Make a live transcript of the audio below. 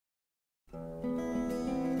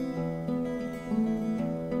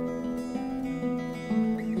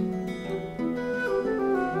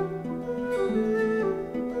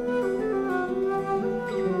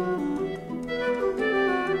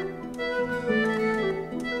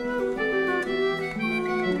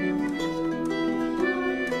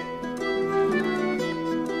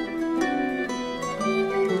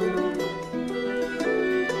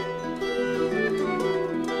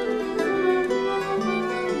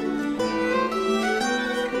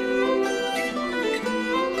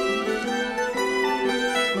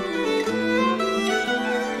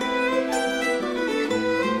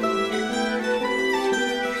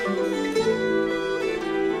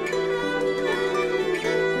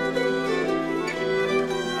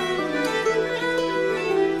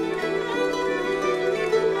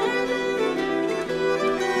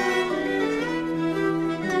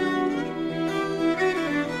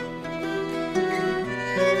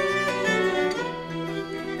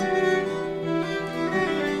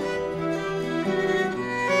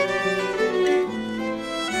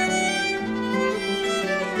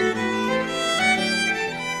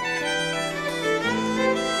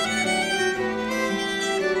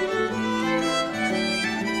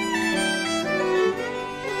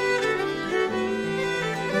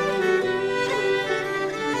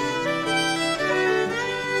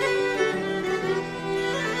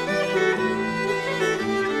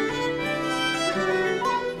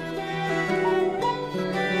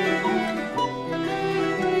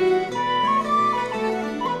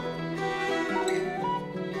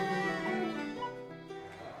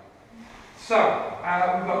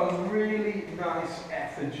nice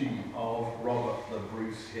effigy of Robert the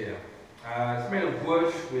Bruce here. It's made of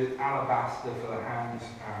wood with alabaster for the hands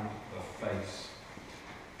and the face.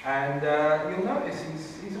 And you'll notice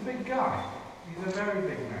he's a big guy. He's a very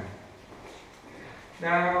big man.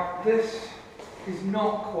 Now, this is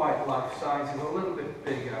not quite life-size. It's a little bit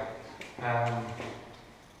bigger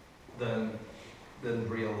than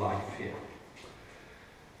real life here.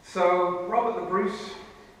 So, Robert the Bruce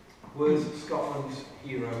was Scotland's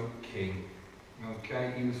hero king.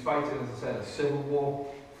 Okay, he was fighting, as I said, a civil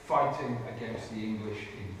war, fighting against the English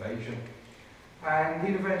invasion, and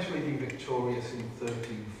he'd eventually be victorious in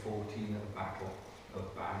 1314 at the Battle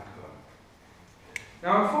of Bannockburn.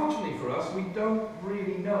 Now, unfortunately for us, we don't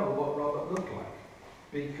really know what Robert looked like,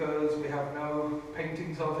 because we have no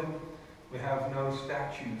paintings of him, we have no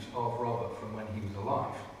statues of Robert from when he was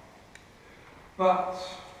alive. But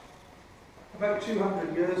about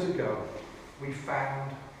 200 years ago, we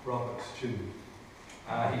found Robert's tomb.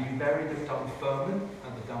 He'd been buried at Dunfermline,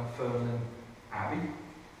 at the Dunfermline Abbey.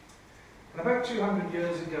 And about 200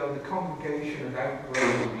 years ago, the congregation had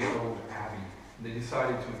outgrown the old abbey. They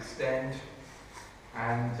decided to extend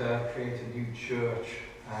and create a new church,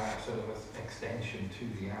 sort of an extension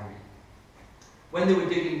to the abbey. When they were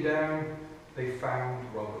digging down, they found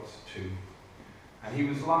Robert's tomb. And he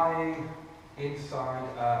was lying inside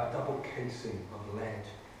a double casing of lead.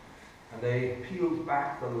 And they peeled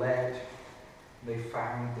back the lead, they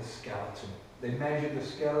found the skeleton. They measured the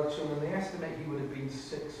skeleton and they estimate he would have been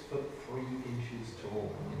 6'3"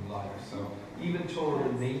 tall in life. So even taller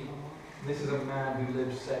than me. And this is a man who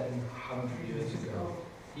lived 700 years ago.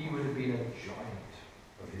 He would have been a giant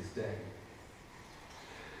of his day.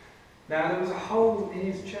 Now there was a hole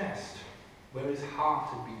in his chest where his heart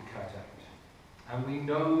had been cut out. And we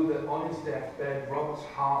know that on his deathbed, Robert's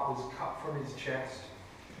heart was cut from his chest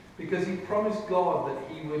because he promised God that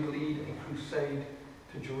he would lead a crusade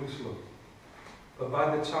to Jerusalem. But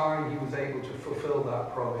by the time he was able to fulfill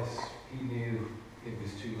that promise, he knew it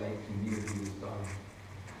was too late. He knew he was done.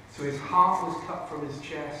 So his heart was cut from his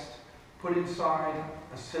chest, put inside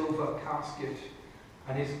a silver casket,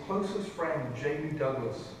 and his closest friend, Jamie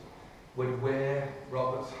Douglas, would wear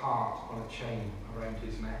Robert's heart on a chain around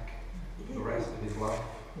his neck for the rest of his life.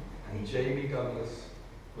 And Jamie Douglas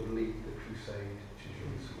would lead the crusade to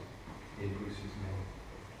Jerusalem in Bruce's name.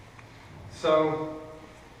 So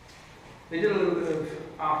they did a little bit of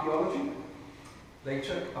archaeology. They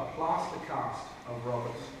took a plaster cast of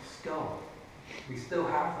Robert's skull. We still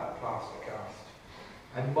have that plaster cast.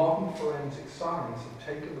 And modern forensic science have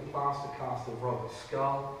taken the plaster cast of Robert's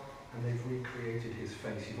skull and they've recreated his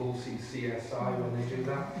face. You've all seen CSI when they do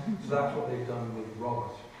that. So that's what they've done with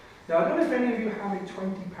Robert. Now, I don't know if any of you have a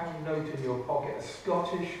 £20 note in your pocket, a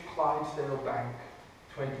Scottish Clydesdale Bank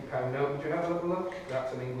 £20 note. Would you have a little look?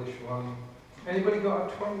 That's an English one. Anybody got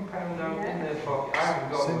a £20 note in their pocket? I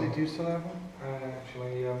haven't got one. Cindy, do you still have one? I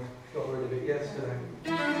actually got rid of it yesterday.